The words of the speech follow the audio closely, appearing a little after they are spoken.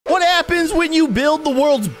happens when you build the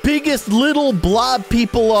world's biggest little blob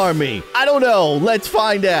people army? I don't know. Let's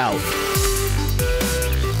find out.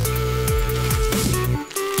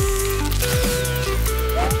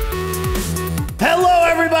 Hello,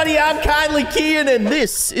 everybody. I'm Keyin, and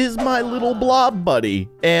this is my little blob buddy.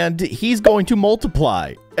 And he's going to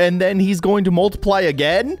multiply. And then he's going to multiply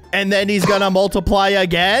again. And then he's going to multiply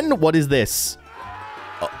again. What is this?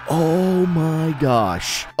 Oh, my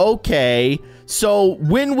gosh. Okay. So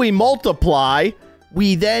when we multiply,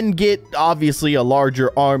 we then get, obviously, a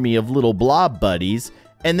larger army of little blob buddies.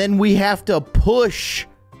 And then we have to push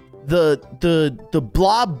the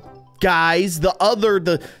blob guys,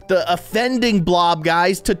 the offending blob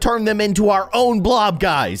guys, to turn them into our own blob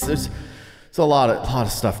guys. There's a lot of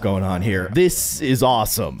stuff going on here. This is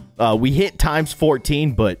awesome. We hit times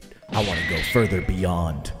 14, but I want to go further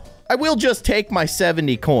beyond. I will just take my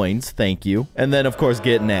 70 coins, thank you, and then of course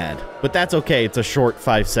get an ad. But that's okay, it's a short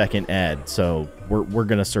 5-second ad, so we're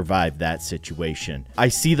gonna survive that situation. I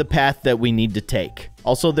see the path that we need to take.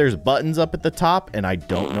 Also, there's buttons up at the top, and I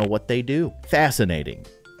don't know what they do. Fascinating.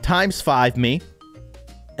 Times 5 me,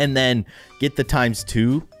 and then get the times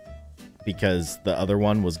 2, because the other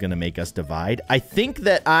one was gonna make us divide. I think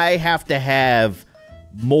that I have to have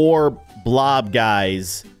more blob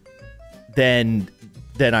guys than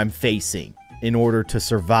I'm facing in order to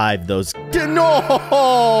survive those.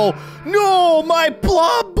 No, my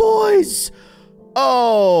blob boys.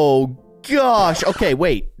 Oh gosh. Okay,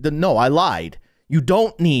 wait. No, I lied. You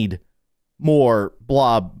don't need more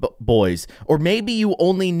blob boys, or maybe you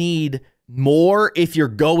only need more if you're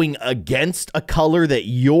going against a color that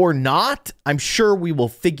you're not. I'm sure we will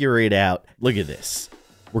figure it out. Look at this.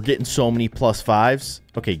 We're getting so many +5s.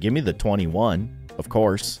 Okay, give me the 21, of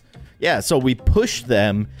course. Yeah, so we push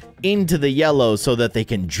them into the yellow so that they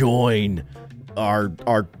can join our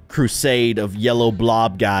crusade of yellow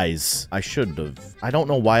blob guys. I shouldn't have. I don't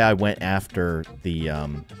know why I went after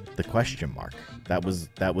the question mark. That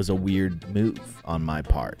was a weird move on my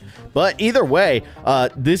part. But either way,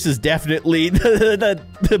 this is definitely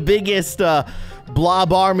the biggest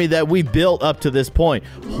blob army that we built up to this point.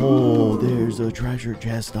 Oh, there's a treasure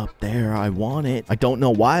chest up there. I want it. I don't know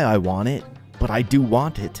why I want it, but I do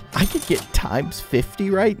want it. I could get times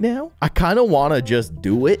 50 right now. I kind of want to just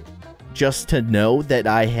do it just to know that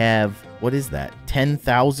I have, what is that,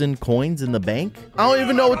 10,000 coins in the bank? I don't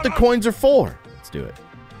even know what the coins are for. Let's do it.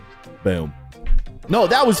 Boom. No,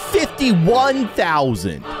 that was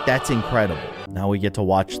 51,000. That's incredible. Now we get to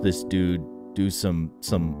watch this dude do some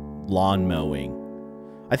lawn mowing.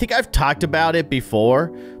 I think I've talked about it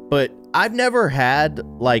before, but I've never had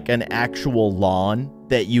like an actual lawn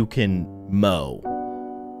that you can mow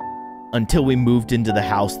until we moved into the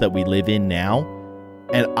house that we live in now.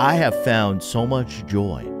 And I have found so much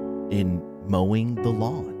joy in mowing the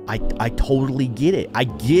lawn. I totally get it. I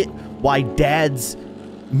get why dads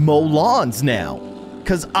mow lawns now,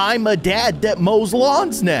 because I'm a dad that mows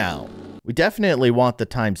lawns now. We definitely want the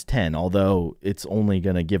times 10, although it's only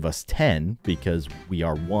going to give us 10 because we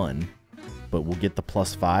are 1. But we'll get the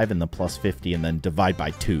 +5 and the +50 and then divide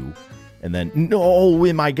by 2. And then, no,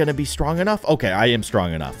 am I going to be strong enough? Okay, I am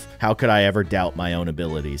strong enough. How could I ever doubt my own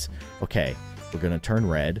abilities? Okay, we're going to turn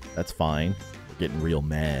red. That's fine. We're getting real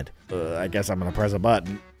mad. I guess I'm going to press a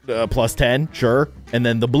button. +10, sure. And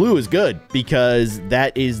then the blue is good because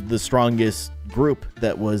that is the strongest group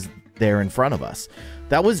that was there in front of us.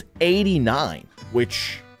 That was 89,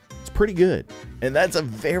 which is pretty good. And that's a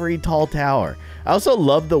very tall tower. I also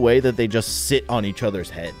love the way that they just sit on each other's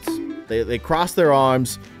heads. They cross their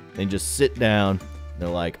arms and just sit down. They're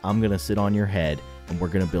like, I'm going to sit on your head and we're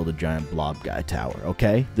going to build a giant blob guy tower,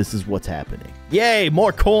 okay? This is what's happening. Yay,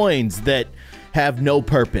 more coins that have no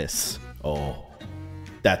purpose. Oh,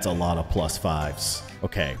 that's a lot of +5s.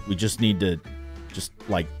 Okay, we just need to just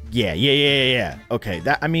like, yeah. Okay,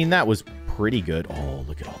 that was pretty good. Oh,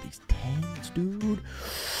 look at all these 10s, dude.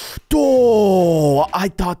 Oh, I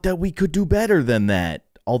thought that we could do better than that.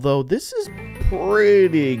 Although this is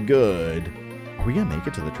pretty good. Are we gonna make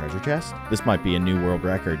it to the treasure chest? This might be a new world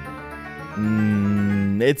record.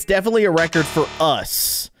 It's definitely a record for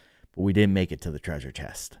us, but we didn't make it to the treasure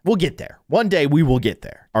chest. We'll get there. One day we will get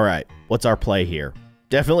there. All right, what's our play here?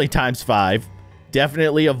 Definitely ×5.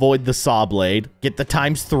 Definitely avoid the saw blade. Get the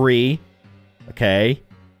 ×3. Okay.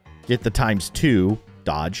 Get the ×2.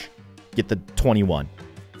 Dodge. Get the 21.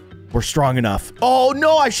 We're strong enough. Oh,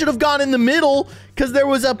 no, I should have gone in the middle because there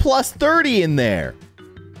was a +30 in there.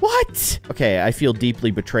 What? Okay, I feel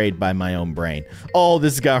deeply betrayed by my own brain. Oh,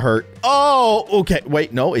 this got hurt. Oh, okay.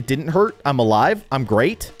 Wait, no, it didn't hurt. I'm alive. I'm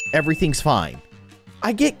great. Everything's fine.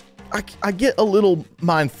 I get I get a little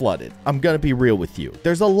mind flooded. I'm gonna be real with you.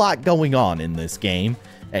 There's a lot going on in this game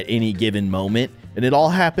at any given moment, and it all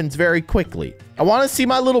happens very quickly. I want to see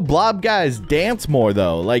my little blob guys dance more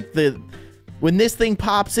though. Like when this thing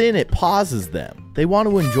pops in, it pauses them. They want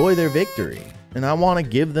to enjoy their victory, and I want to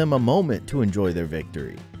give them a moment to enjoy their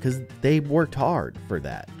victory because they worked hard for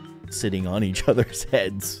that. Sitting on each other's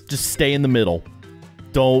heads. Just stay in the middle.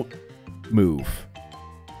 Don't move.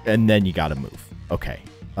 And then you gotta move. Okay.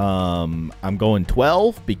 I'm going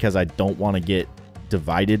 12 because I don't want to get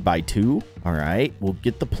divided by 2. All right. We'll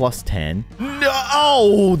get the plus 10.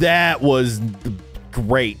 No! That was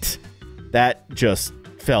great. That just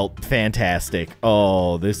felt fantastic.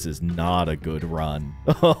 Oh, this is not a good run.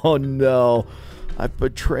 Oh, no. I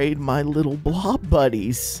betrayed my little blob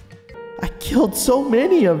buddies. I killed so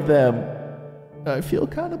many of them. I feel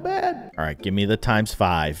kind of bad. All right, give me the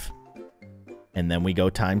 ×5. And then we go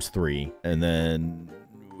 ×3. And then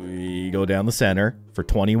we go down the center for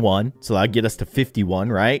 21. So that'll get us to 51,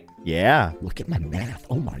 right? Yeah. Look at my math.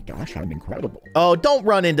 Oh my gosh, I'm incredible. Oh, don't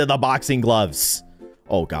run into the boxing gloves.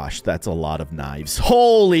 Oh gosh, that's a lot of knives.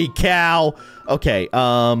 Holy cow. Okay,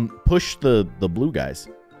 push the blue guys.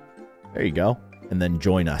 There you go. And then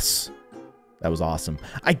join us. That was awesome.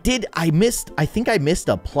 I think I missed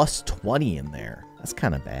a plus 20 in there. That's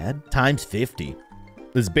kind of bad. ×50.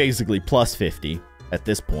 This is basically plus 50 at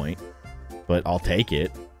this point, but I'll take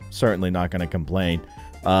it. Certainly not going to complain.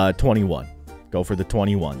 21. Go for the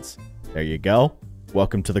 21s. There you go.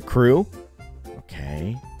 Welcome to the crew.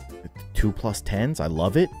 Okay. 2 plus 10s. I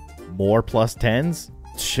love it. More plus 10s.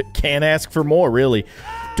 Can't ask for more, really.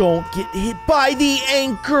 Don't get hit by the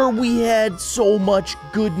anchor. We had so much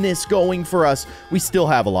goodness going for us. We still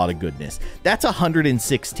have a lot of goodness. That's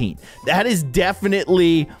 116. That is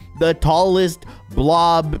definitely the tallest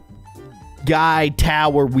blob guy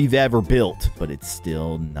tower we've ever built, but it's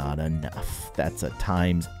still not enough. That's a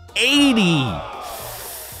 ×80.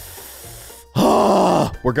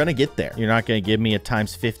 We're gonna get there. You're not gonna give me a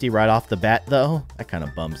 ×50 right off the bat, though? That kind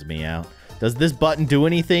of bums me out. Does this button do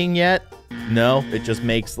anything yet? No, it just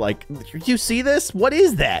makes like, you see this? What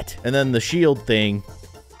is that? And then the shield thing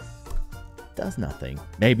does nothing.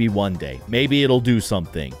 Maybe one day. Maybe it'll do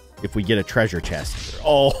something if we get a treasure chest.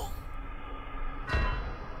 Oh.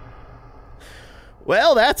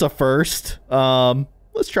 Well, that's a first.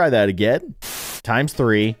 Let's try that again.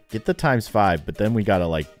 ×3. Get the ×5, but then we gotta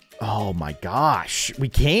like, oh my gosh. We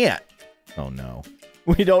can't. Oh no.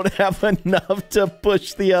 We don't have enough to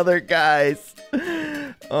push the other guys.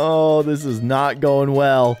 Oh, this is not going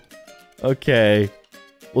well. Okay.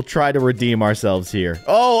 We'll try to redeem ourselves here.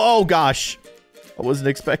 Oh gosh. I wasn't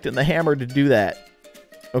expecting the hammer to do that.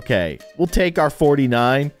 Okay. We'll take our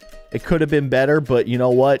 49. It could have been better, but you know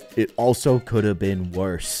what? It also could have been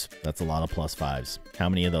worse. That's a lot of +5s. How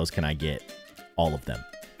many of those can I get? All of them.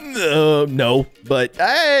 No, but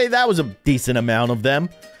hey, that was a decent amount of them.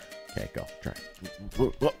 Okay, go. Try.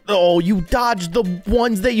 Oh, you dodged the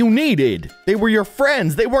ones that you needed. They were your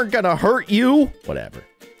friends. They weren't gonna hurt you. Whatever.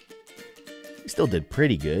 You still did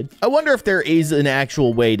pretty good. I wonder if there is an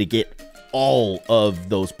actual way to get all of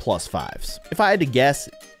those +5s. If I had to guess,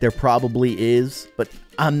 there probably is, but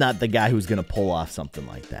I'm not the guy who's gonna pull off something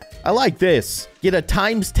like that. I like this. Get a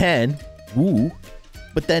 ×10. Ooh.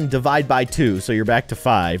 But then divide by 2, so you're back to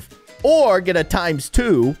 5. Or get a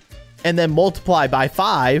 ×2 and then multiply by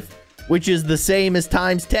 5, which is the same as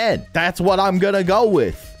 ×10. That's what I'm gonna go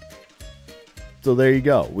with. So there you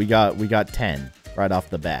go. We got 10 right off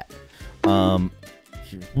the bat.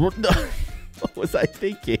 What was I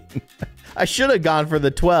thinking? I should have gone for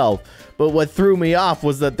the 12, but what threw me off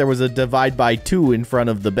was that there was a divide by 2 in front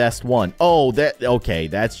of the best one. Oh, okay,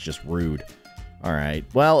 that's just rude. All right,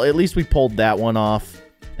 well, at least we pulled that one off,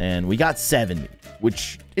 and we got 70,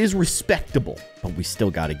 which is respectable, but we still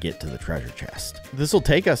got to get to the treasure chest. This will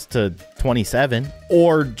take us to 27,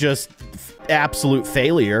 or just absolute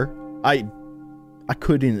failure. I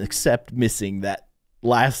couldn't accept missing that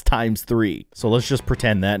last ×3, so let's just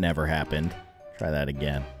pretend that never happened. Try that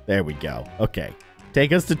again. There we go. Okay,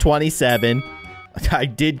 take us to 27. I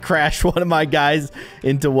did crash one of my guys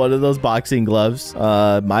into one of those boxing gloves.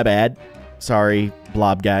 My bad. Sorry,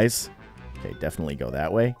 blob guys. Okay, definitely go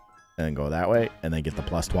that way, and then go that way, and then get the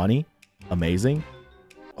 +20. Amazing.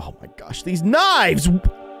 Oh my gosh, these knives!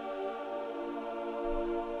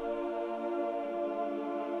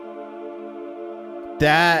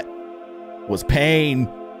 That was pain.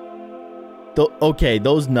 Okay,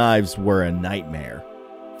 those knives were a nightmare,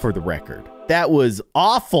 for the record. That was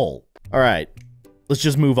awful. All right, let's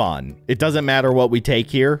just move on. It doesn't matter what we take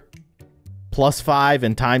here. +5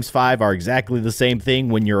 and ×5 are exactly the same thing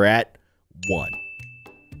when you're at 1.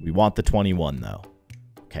 We want the 21, though.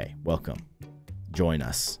 Okay, welcome. Join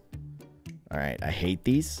us. All right, I hate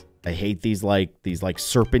these. I hate these like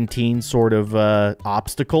serpentine sort of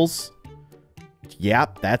obstacles.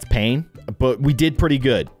 Yep, that's pain. But we did pretty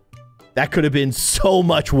good. That could have been so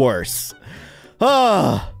much worse.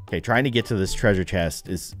 Ah. Okay, trying to get to this treasure chest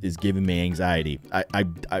is giving me anxiety.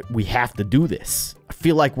 We have to do this. I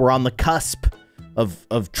feel like we're on the cusp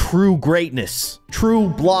of true greatness. True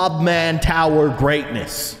Blobman Tower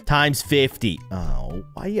greatness. Times 50. Oh,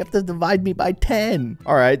 why do you have to divide me by 10?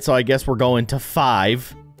 All right, so I guess we're going to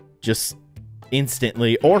 5. Just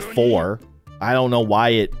instantly. Or 4. I don't know why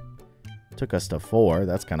it took us to 4.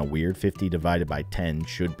 That's kind of weird. 50 divided by 10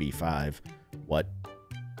 should be 5. What?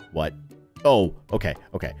 Oh, okay.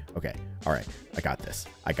 All right, I got this.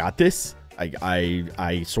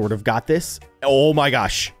 I sort of got this. Oh my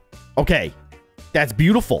gosh. Okay, that's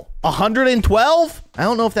beautiful. 112? I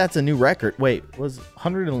don't know if that's a new record. Wait, was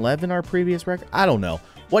 111 our previous record? I don't know.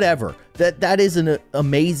 Whatever. That is an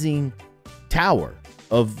amazing tower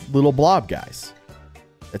of little blob guys.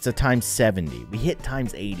 That's a times 70. We hit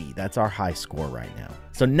times 80. That's our high score right now.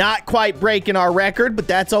 So not quite breaking our record, but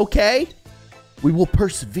that's okay. We will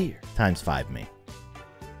persevere. Times 5 me.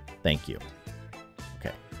 Thank you.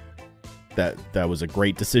 Okay. That was a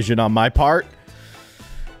great decision on my part.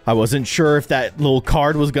 I wasn't sure if that little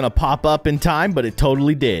card was going to pop up in time, but it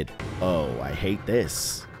totally did. Oh, I hate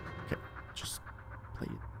this. Okay, just play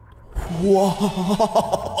it.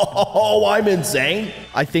 Whoa, I'm insane.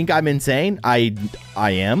 I think I'm insane. I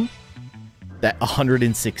am. That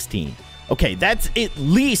 116. Okay, that's at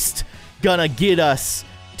least gonna get us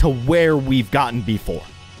to where we've gotten before.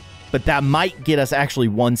 But that might get us actually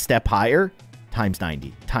one step higher. Times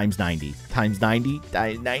 90. Times 90. Times 90.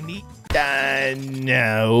 Times 90.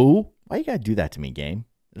 No. Why you gotta do that to me, game?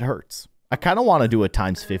 It hurts. I kind of want to do a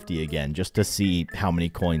times 50 again, just to see how many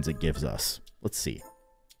coins it gives us. Let's see.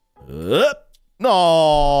 No.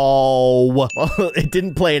 It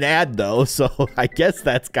didn't play an ad, though, so I guess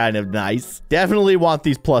that's kind of nice. Definitely want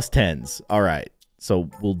these plus 10s. All right. So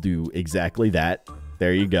we'll do exactly that.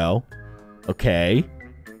 There you go. Okay.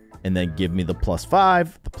 And then give me the plus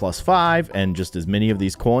 5, and just as many of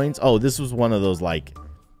these coins. Oh, this was one of those, like,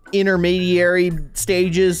 intermediary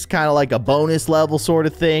stages, kind of like a bonus level sort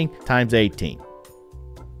of thing. Times 18.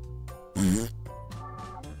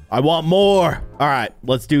 I want more. All right,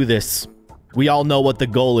 let's do this. We all know what the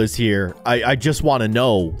goal is here. I just want to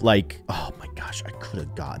know, like, oh my gosh, I could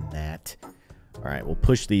have gotten that. All right, we'll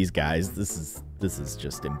push these guys. This is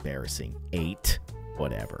just embarrassing. 8.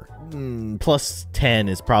 Whatever. Plus 10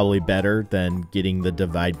 is probably better than getting the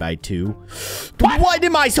divide by 2. What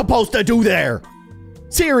am I supposed to do there?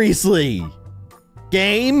 Seriously.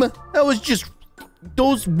 Game? That was just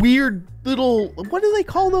those weird little, what do they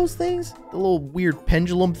call those things? The little weird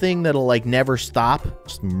pendulum thing that'll like never stop.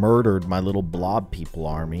 Just murdered my little blob people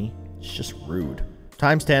army. It's just rude.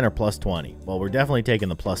 Times 10 or plus 20. Well, we're definitely taking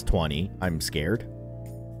the plus 20. I'm scared.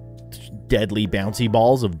 Deadly bouncy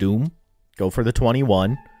balls of doom. Go for the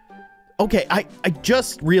 21. Okay, I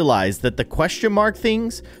just realized that the question mark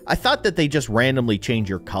things, I thought that they just randomly change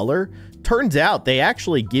your color. Turns out they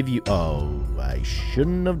actually give you... Oh, I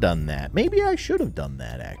shouldn't have done that. Maybe I should have done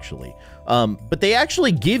that, actually. But they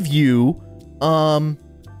actually give you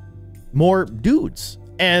more dudes.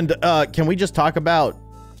 And can we just talk about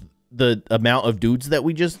the amount of dudes that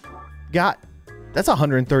we just got? That's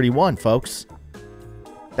 131, folks.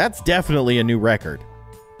 That's definitely a new record.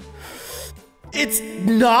 It's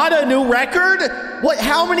not a new record? What?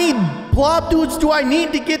 How many blob dudes do I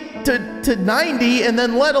need to get to 90, and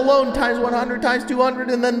then let alone times 100, times 200,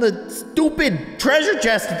 and then the stupid treasure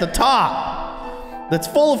chest at the top that's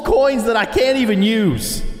full of coins that I can't even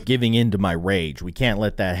use? Giving in to my rage. We can't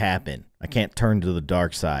let that happen. I can't turn to the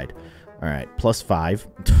dark side. All right, plus 5.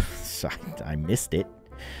 I missed it.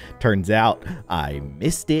 Turns out I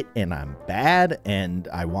missed it, and I'm bad, and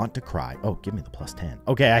I want to cry. Oh, give me the plus 10.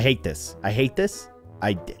 Okay, I hate this. I hate this.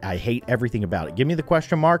 I hate everything about it. Give me the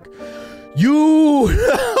question mark. You...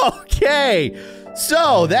 Okay.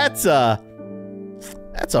 So, that's a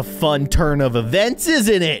fun turn of events,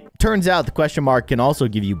 isn't it? Turns out the question mark can also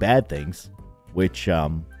give you bad things, which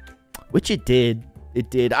it did.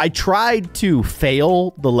 It did. I tried to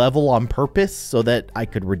fail the level on purpose so that I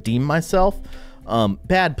could redeem myself.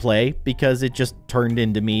 Bad play, because it just turned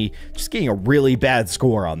into me just getting a really bad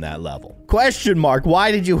score on that level. Question mark,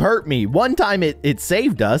 why did you hurt me? One time it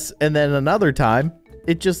saved us, and then another time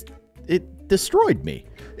it destroyed me.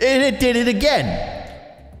 And it did it again.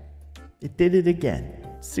 It did it again.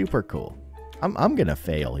 Super cool. I'm gonna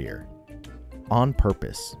fail here. On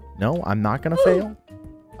purpose. No, I'm not gonna fail.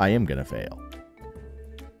 I am gonna fail.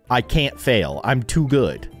 I can't fail. I'm too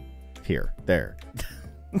good. Here, there.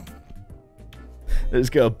 This is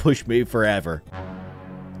gonna push me forever.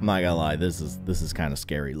 I'm not gonna lie, this is kind of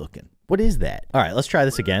scary looking. What is that? All right, let's try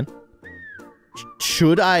this again.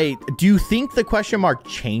 Do you think the question mark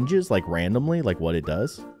changes like randomly, like what it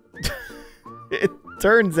does? It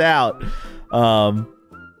turns out,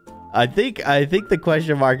 I think the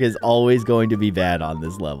question mark is always going to be bad on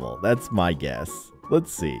this level. That's my guess.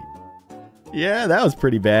 Let's see. Yeah, that was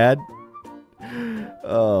pretty bad.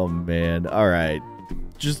 Oh man. All right.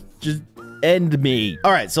 Just end me.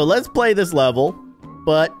 All right, so let's play this level,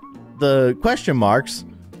 but the question marks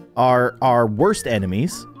are our worst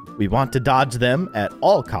enemies. We want to dodge them at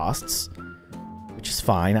all costs, which is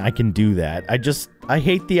fine. I can do that. I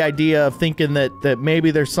hate the idea of thinking that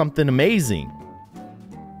maybe there's something amazing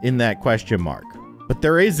in that question mark, but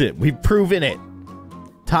there isn't. We've proven it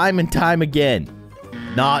time and time again.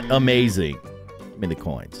 Not amazing. Give me the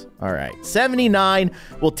coins. All right, 79.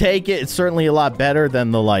 We'll take it. It's certainly a lot better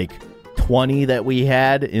than the like 20 that we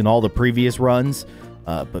had in all the previous runs.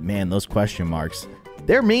 But man, those question marks,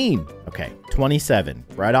 they're mean. Okay, 27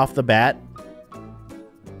 right off the bat.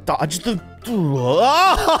 Dodge the...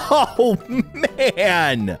 Oh,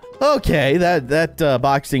 man. Okay, that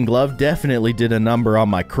boxing glove definitely did a number on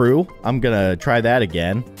my crew. I'm gonna try that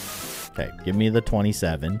again. Okay, give me the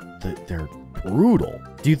 27. They're brutal.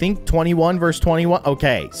 Do you think 21 versus 21?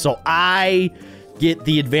 Okay, so I get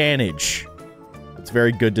the advantage. It's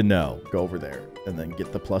very good to know. Go over there and then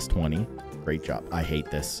get the plus 20. Great job. I hate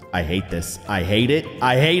this. I hate this. I hate it.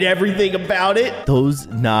 I hate everything about it. Those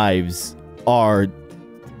knives are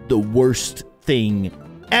the worst thing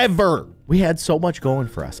ever. We had so much going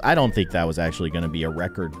for us. I don't think that was actually going to be a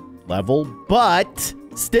record level, but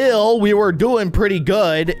still, we were doing pretty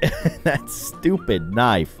good. That stupid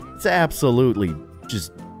knife. It's absolutely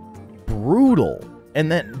just brutal.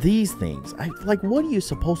 And then these things, like, what are you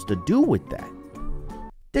supposed to do with that?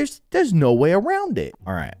 There's no way around it.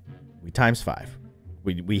 All right, we times 5.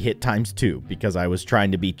 We hit times 2 because I was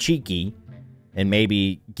trying to be cheeky and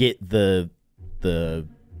maybe get the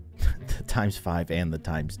times 5 and the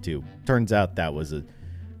times 2. Turns out that was a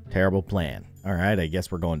terrible plan. All right, I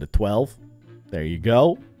guess we're going to 12. There you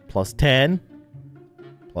go. Plus 10,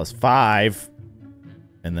 plus 5,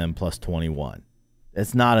 and then plus 21.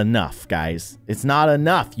 It's not enough, guys. It's not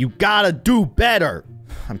enough. You gotta do better.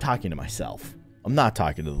 I'm talking to myself. I'm not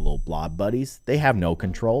talking to the little blob buddies. They have no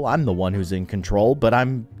control. I'm the one who's in control, but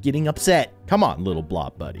I'm getting upset. Come on, little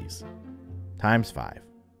blob buddies. Times 5.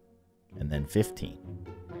 And then 15.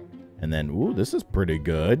 And then, ooh, this is pretty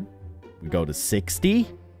good. We go to 60.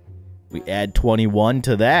 We add 21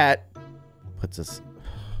 to that. Puts us...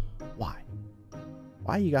 Why?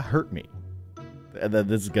 Why you gotta hurt me? And then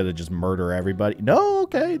this is gonna just murder everybody. No,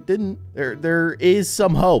 okay, it didn't. There is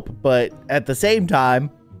some hope, but at the same time,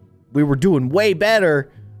 we were doing way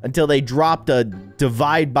better until they dropped a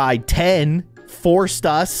divide by 10, forced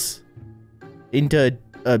us into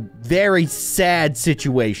a very sad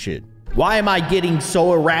situation. Why am I getting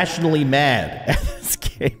so irrationally mad at this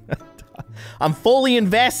game? I'm fully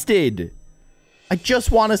invested. I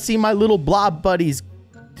just want to see my little blob buddies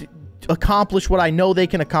accomplish what I know they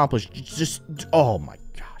can accomplish. Just, oh my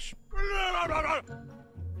gosh.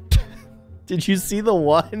 Did you see the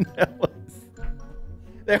one that was...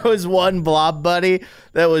 There was one blob buddy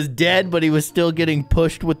that was dead, but he was still getting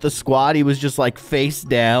pushed with the squad. He was just like face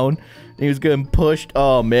down. He was getting pushed.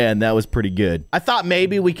 Oh man, that was pretty good. I thought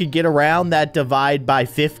maybe we could get around that divide by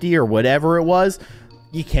 50 or whatever it was.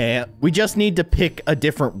 You can't. We just need to pick a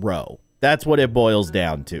different row. That's what it boils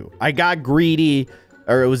down to. I got greedy,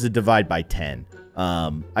 or it was a divide by 10.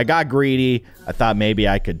 I got greedy. I thought maybe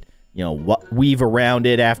I could, you know, weave around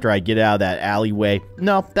it after I get out of that alleyway.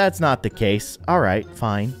 No, that's not the case. All right,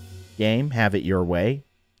 fine. Game, have it your way.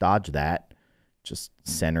 Dodge that. Just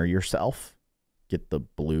center yourself. Get the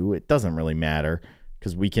blue. It doesn't really matter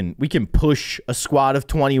because we can push a squad of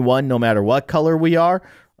 21 no matter what color we are.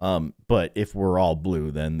 But if we're all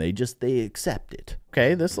blue, then they accept it.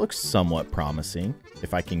 Okay, this looks somewhat promising.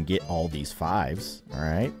 If I can get all these 5s. All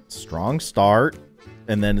right, strong start.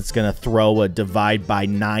 And then it's going to throw a divide by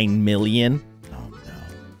 9 million. Oh,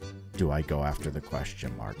 no. Do I go after the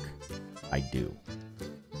question mark? I do.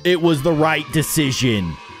 It was the right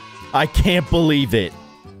decision. I can't believe it.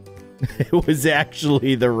 It was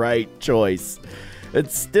actually the right choice.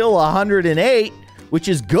 It's still 108, which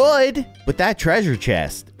is good. But that treasure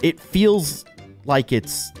chest, it feels like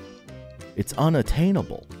it's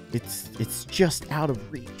unattainable. It's just out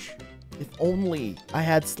of reach. If only I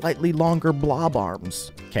had slightly longer blob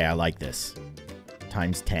arms. Okay, I like this.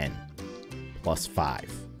 Times 10. Plus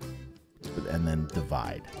 5. and then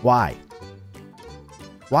divide. Why?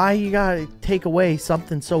 Why you gotta take away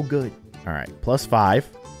something so good? All right, +5.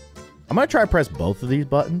 I'm gonna try to press both of these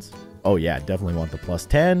buttons. Oh yeah, definitely want the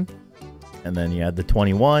 +10. And then you add the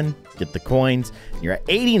 21, get the coins. You're at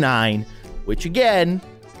 89, which again,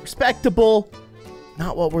 respectable.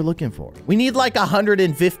 Not what we're looking for. We need like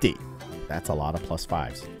 150. That's a lot of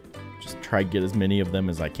 +5s. Just try to get as many of them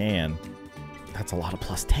as I can. That's a lot of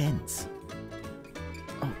 +10s.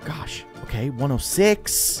 Oh gosh. Okay,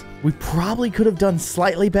 106. We probably could have done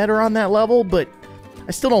slightly better on that level, but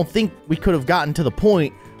I still don't think we could have gotten to the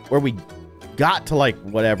point where we got to like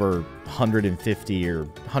whatever 150 or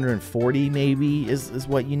 140 maybe is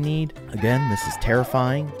what you need. Again, this is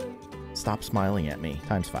terrifying. Stop smiling at me.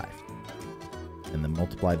 ×5. And then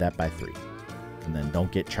multiply that by 3. And then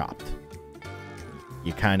don't get chopped.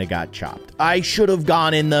 You kind of got chopped. I should have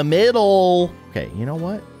gone in the middle. Okay, you know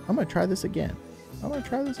what? I'm going to try this again.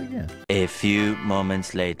 A few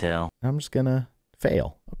moments later. I'm just going to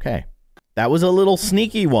fail. Okay. That was a little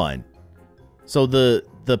sneaky one. So the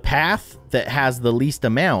path that has the least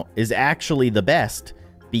amount is actually the best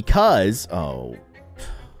because, oh,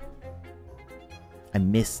 I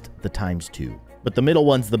missed the ×2. But the middle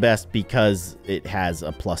one's the best because it has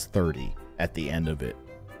a +30 at the end of it.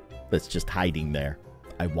 That's just hiding there.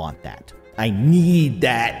 I want that. I need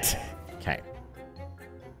that. Okay.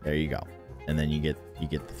 There you go. And then you get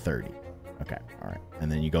the 30. Okay. All right.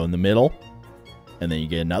 And then you go in the middle. And then you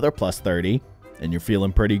get another +30. And you're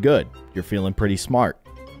feeling pretty good. You're feeling pretty smart.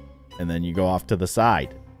 And then you go off to the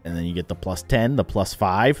side. And then you get the +10, the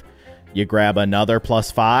 +5. You grab another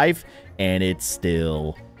 +5. And it's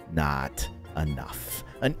still not enough.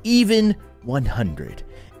 An even 100.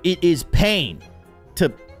 It is pain to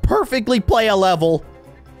perfectly play a level,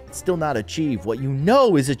 still not achieve what you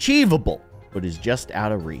know is achievable, but is just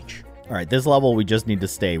out of reach. All right, this level, we just need to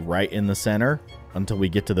stay right in the center until we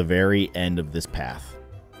get to the very end of this path.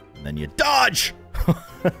 And then you dodge!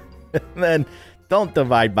 And then don't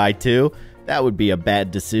divide by 2. That would be a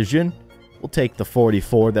bad decision. We'll take the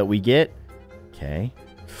 44 that we get. Okay.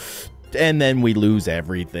 And then we lose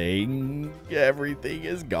everything. Everything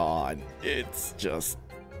is gone. It's just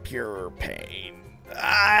pure pain.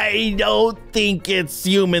 I don't think it's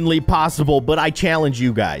humanly possible, but I challenge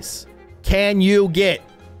you guys. Can you get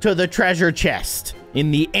to the treasure chest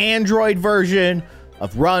in the Android version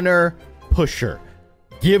of Runner Pusher?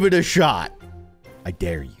 Give it a shot. I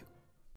dare you.